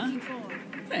rats, huh?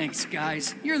 Thanks,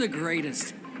 guys. You're the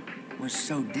greatest. Was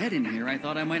so dead in here, I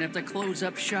thought I might have to close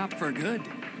up shop for good.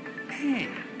 Hey,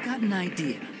 got an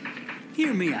idea.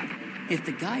 Hear me out. If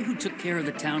the guy who took care of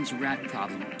the town's rat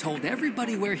problem told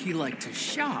everybody where he liked to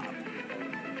shop,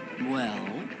 well,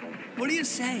 what do you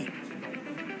say?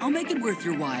 I'll make it worth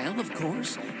your while, of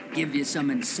course. Give you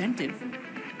some incentive.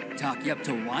 Talk you up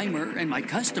to Weimer and my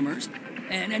customers,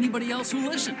 and anybody else who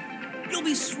listen. You'll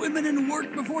be swimming in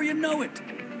work before you know it.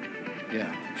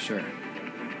 Yeah, sure.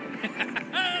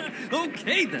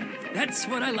 Okay then, that's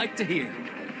what I like to hear.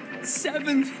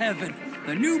 Seventh Heaven,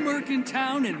 the new merc in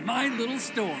town and my little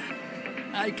store.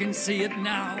 I can see it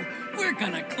now. We're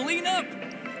gonna clean up.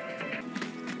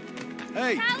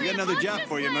 Hey, we got another job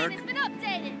for you, Merc. It's been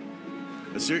updated.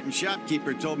 A certain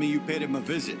shopkeeper told me you paid him a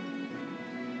visit.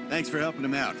 Thanks for helping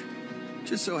him out.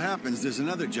 Just so happens there's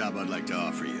another job I'd like to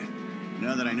offer you.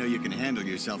 Now that I know you can handle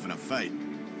yourself in a fight.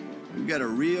 We've got a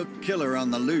real killer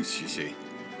on the loose, you see.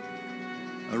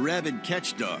 A rabid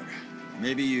catch dog.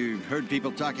 Maybe you've heard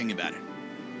people talking about it.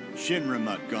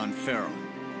 Shinramuk gone feral.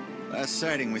 Last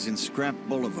sighting was in Scrap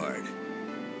Boulevard.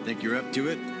 Think you're up to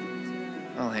it?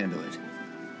 I'll handle it.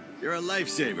 You're a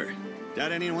lifesaver.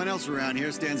 Doubt anyone else around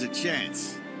here stands a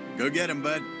chance. Go get him,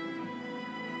 bud.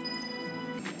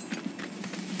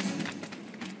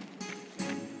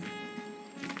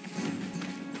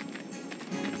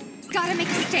 Gotta make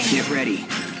a stand. Get ready.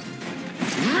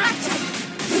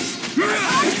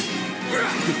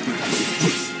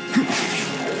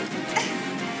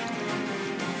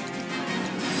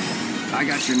 I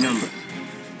got your number.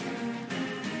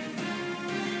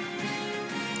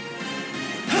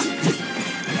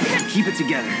 Keep it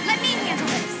together. Let me handle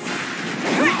this.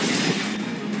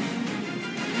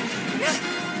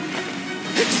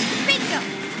 Bingo!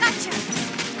 Gotcha!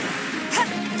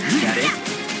 Got it?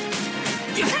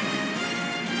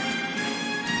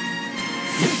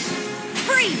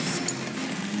 Freeze!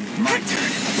 My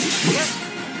turn.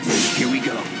 Here we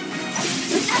go.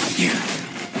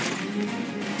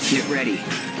 Get ready.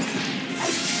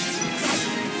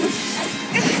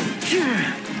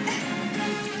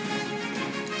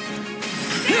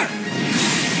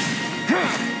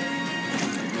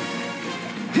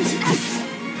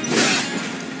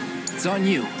 It's on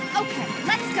you. Okay,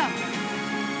 let's go.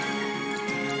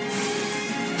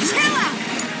 Chill out!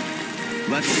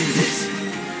 Let's do this.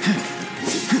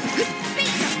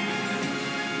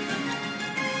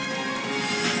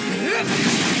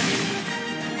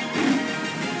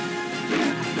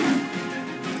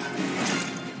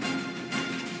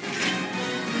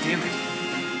 Damn it.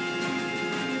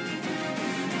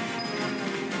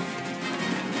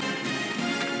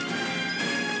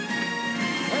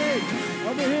 Hey,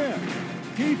 over here!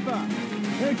 Tifa!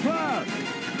 Hey, Cloud!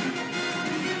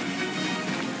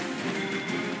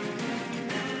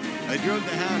 I drove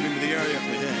the Hound into the area up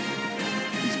ahead.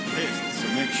 He's pissed, so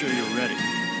make sure you're ready.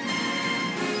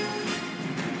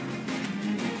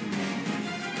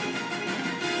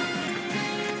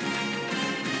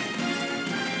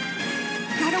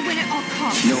 Gotta win at all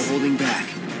costs. No holding back.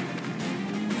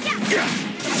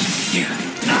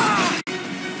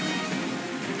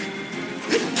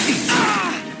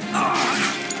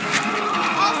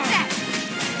 All set.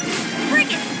 Bring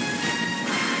it.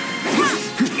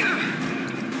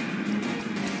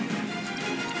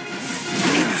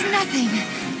 It's nothing.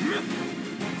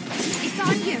 It's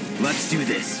on you. Let's do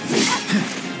this.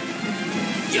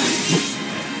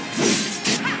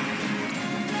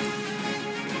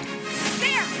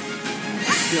 There.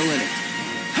 Still in it.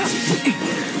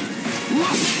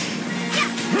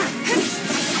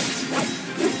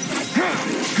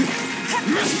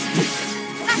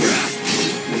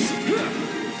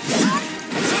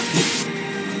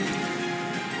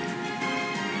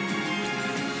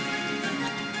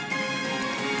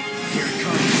 Here it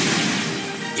comes.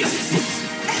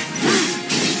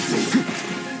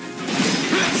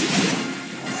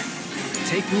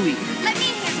 Take the lead. Let me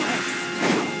handle this.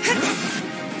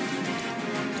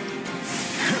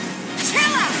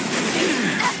 Chill out.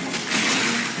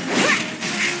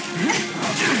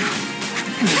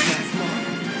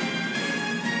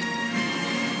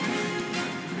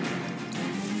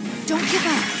 Don't give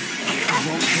up. I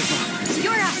won't give up.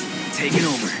 You're up. Taking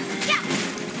over. Yeah.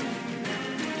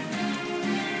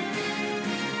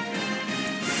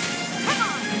 Come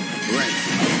on. Right.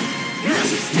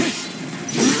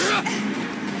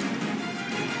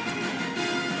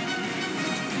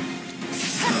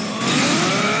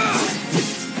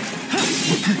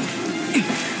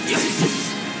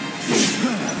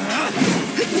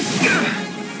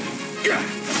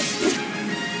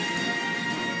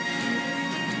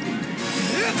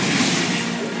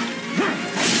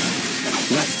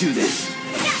 do this.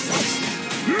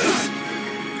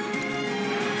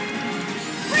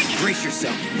 Brace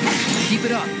yourself. Keep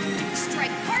it up. Strike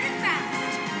hard and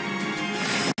fast.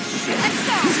 Let's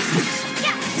go.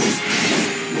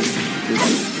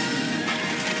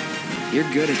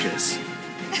 You're good at this.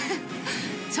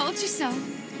 Told you so.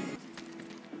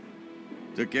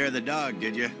 Took care of the dog,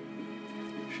 did you?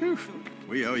 Phew.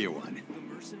 We owe you one.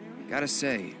 Gotta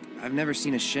say, I've never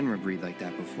seen a Shinra breed like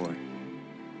that before.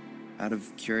 Out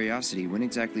of curiosity, when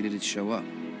exactly did it show up?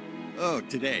 Oh,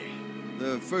 today.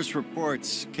 The first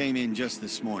reports came in just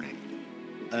this morning.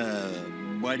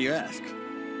 Why do you ask?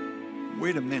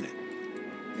 Wait a minute.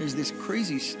 There's this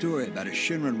crazy story about a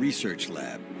Shinra research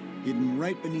lab hidden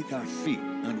right beneath our feet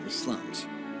under the slums.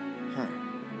 Huh.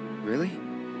 Really?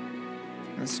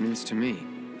 That's news to me.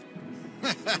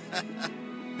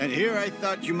 And here I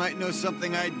thought you might know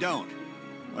something I don't.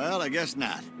 Well, I guess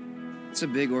not. It's a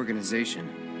big organization.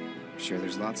 I'm sure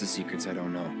there's lots of secrets I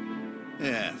don't know.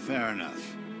 Yeah, fair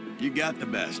enough. You got the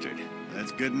bastard.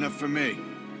 That's good enough for me.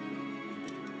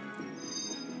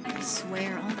 I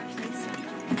swear all the places.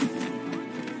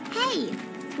 Hey,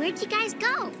 where'd you guys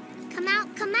go? Come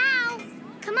out, come out!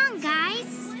 Come on,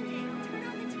 guys!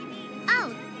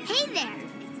 Oh, hey there!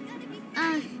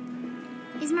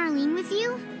 Is Marlene with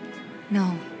you?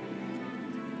 No.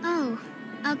 Oh,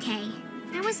 okay.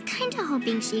 I was kinda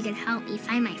hoping she could help me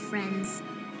find my friends.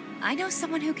 I know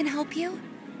someone who can help you.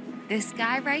 This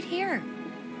guy right here.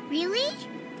 Really?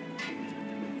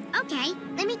 Okay,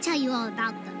 let me tell you all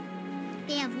about them.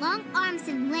 They have long arms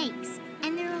and legs,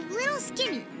 and they're a little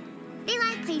skinny. They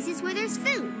like places where there's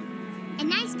food, and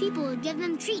nice people will give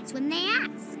them treats when they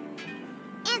ask.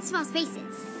 And small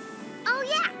spaces. Oh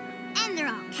yeah, and they're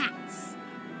all cats.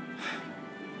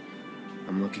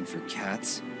 I'm looking for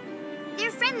cats?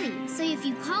 They're friendly, so if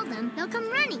you call them, they'll come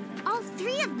running. All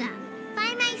 3 of them.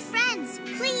 Find my friends,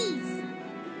 please.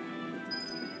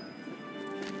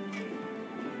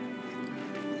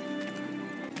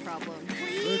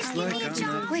 Looks like I'm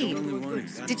not Wait, the only one.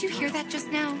 did you hear that just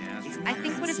now? I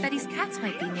think one of Betty's cats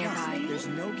might be nearby. There's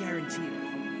no guarantee.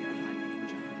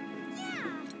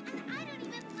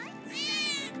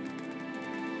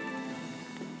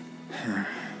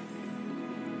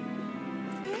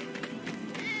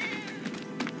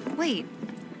 Wait,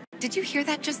 did you hear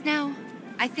that just now?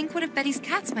 I think one of Betty's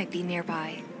cats might be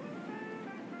nearby.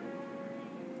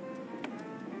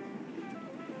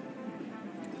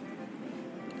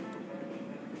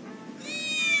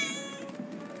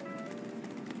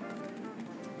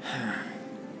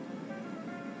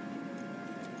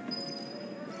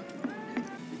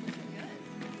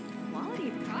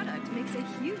 Quality product makes a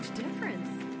huge difference.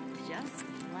 Just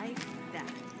like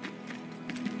that.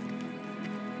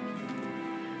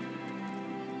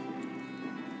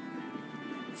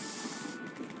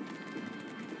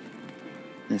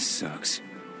 This sucks.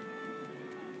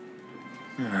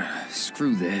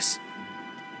 Screw this.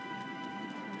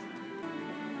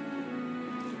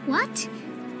 What?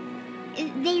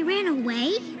 They ran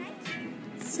away?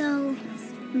 So,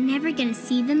 we're never gonna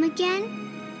see them again?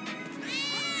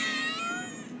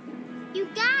 You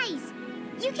guys!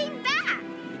 You came back!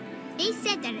 They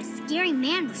said that a scary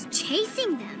man was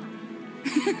chasing them.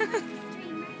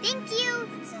 Thank you!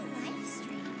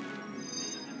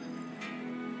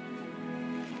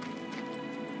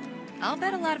 I'll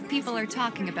bet a lot of people are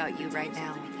talking about you right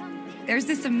now. There's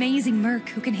this amazing merc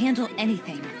who can handle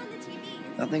anything.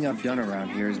 Nothing I've done around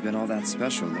here has been all that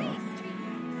special, though.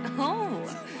 Oh,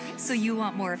 so you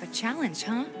want more of a challenge,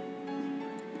 huh?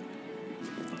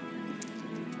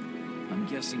 I'm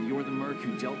guessing you're the merc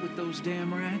who dealt with those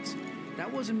damn rats?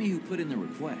 That wasn't me who put in the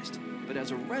request, but as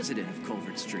a resident of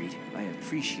Culvert Street, I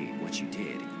appreciate what you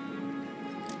did.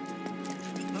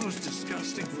 Those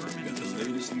disgusting vermin. Got the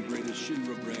latest and greatest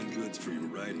Shinra brand goods for you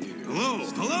right here. Hello,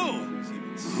 hello!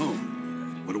 Oh,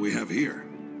 what do we have here?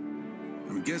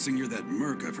 I'm guessing you're that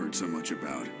merc I've heard so much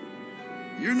about.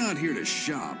 You're not here to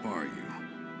shop, are you?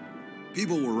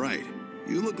 People were right.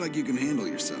 You look like you can handle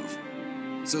yourself.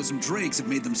 So some drakes have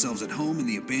made themselves at home in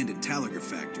the abandoned Talaga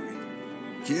factory.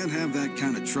 Can't have that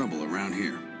kind of trouble around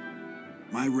here.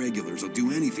 My regulars will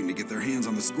do anything to get their hands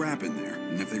on the scrap in there,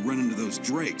 and if they run into those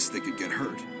drakes, they could get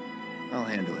hurt. I'll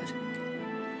handle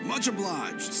it. Much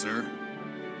obliged, sir.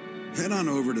 Head on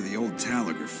over to the old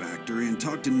Talaga factory and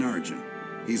talk to Narjan.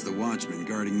 He's the watchman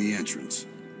guarding the entrance.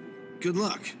 Good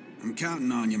luck. I'm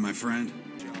counting on you, my friend.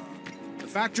 The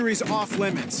factory's off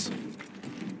limits.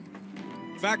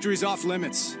 Factory's off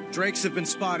limits. Drakes have been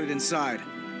spotted inside.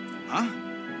 Huh?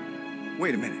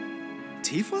 Wait a minute.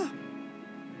 Tifa?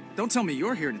 Don't tell me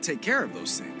you're here to take care of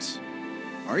those things.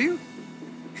 Are you?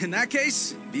 In that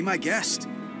case, be my guest.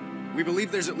 We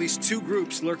believe there's at least 2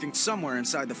 groups lurking somewhere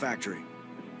inside the factory.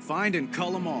 Find and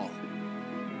cull them all.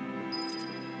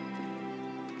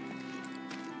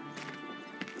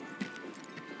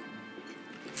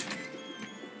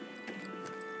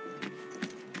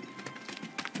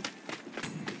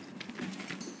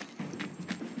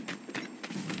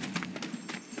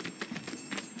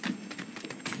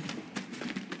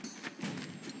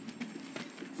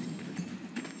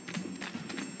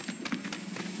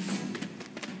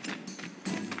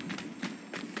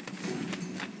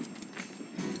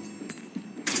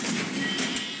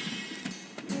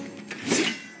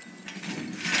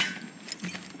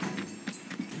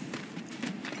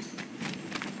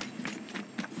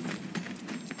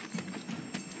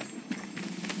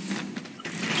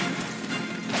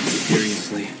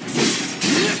 Seriously.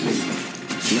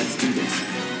 Let's do this.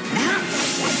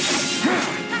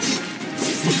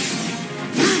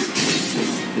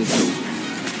 It's over.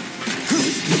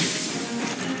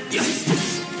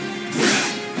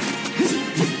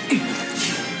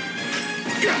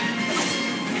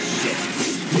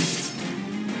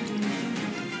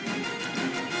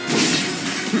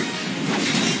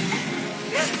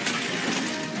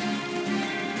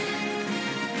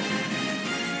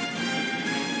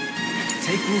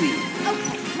 Take the lead.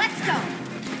 Okay, let's go.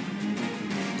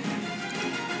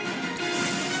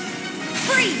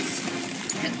 Freeze!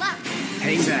 Good luck.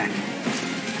 Hang back.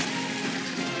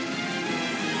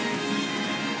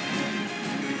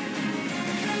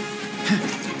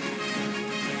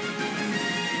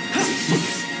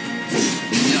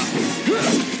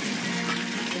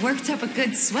 Worked up a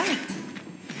good sweat.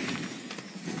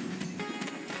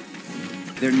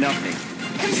 They're nothing.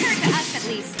 Compared to us, at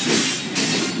least.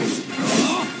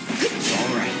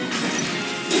 All right.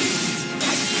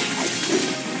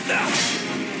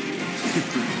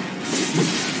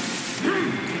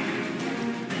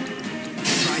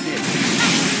 Try this.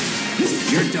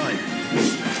 You're done.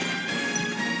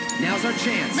 Now's our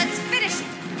chance. Let's finish it.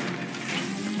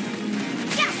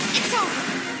 Yeah, it's over.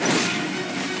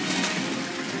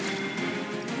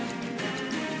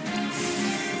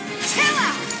 Chill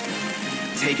out.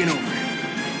 Taking over.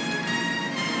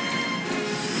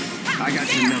 I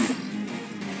got your number.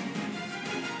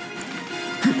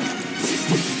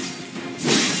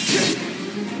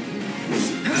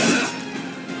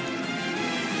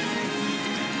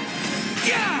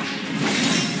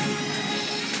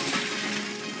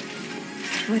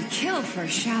 Would kill for a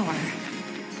shower.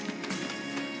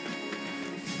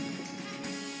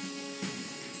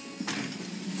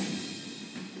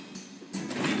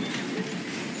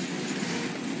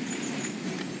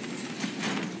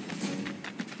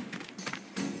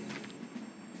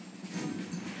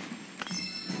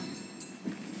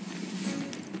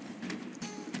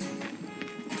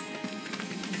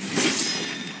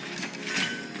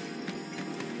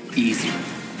 Easy.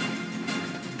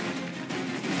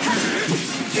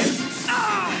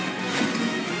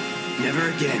 Never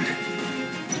again.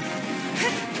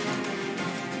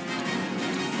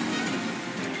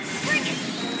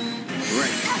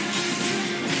 Right.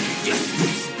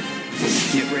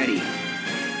 Get ready.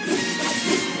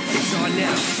 It's on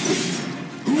now.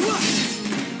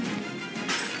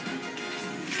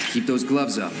 Keep those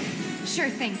gloves up. Sure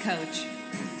thing, Coach.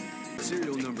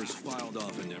 Serial numbers filed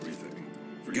off and everything.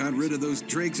 Got rid of those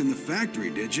drakes in the factory,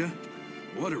 did ya?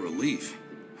 What a relief.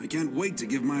 I can't wait to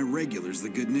give my regulars the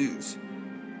good news.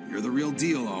 You're the real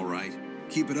deal, all right.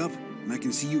 Keep it up, and I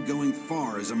can see you going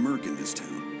far as a merc in this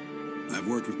town. I've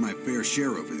worked with my fair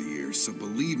share over the years, so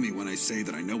believe me when I say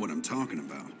that I know what I'm talking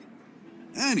about.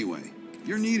 Anyway,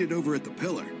 you're needed over at the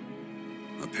Pillar.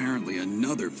 Apparently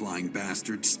another flying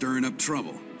bastard stirring up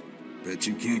trouble. Bet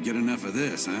you can't get enough of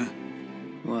this, huh?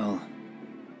 Well...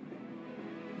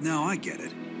 No, I get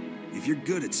it. If you're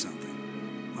good at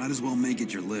something, might as well make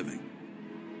it your living.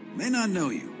 May not know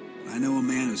you, but I know a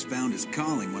man who's found his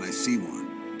calling when I see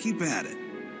one. Keep at it.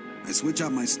 I switch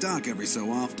out my stock every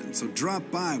so often, so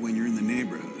drop by when you're in the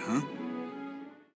neighborhood, huh?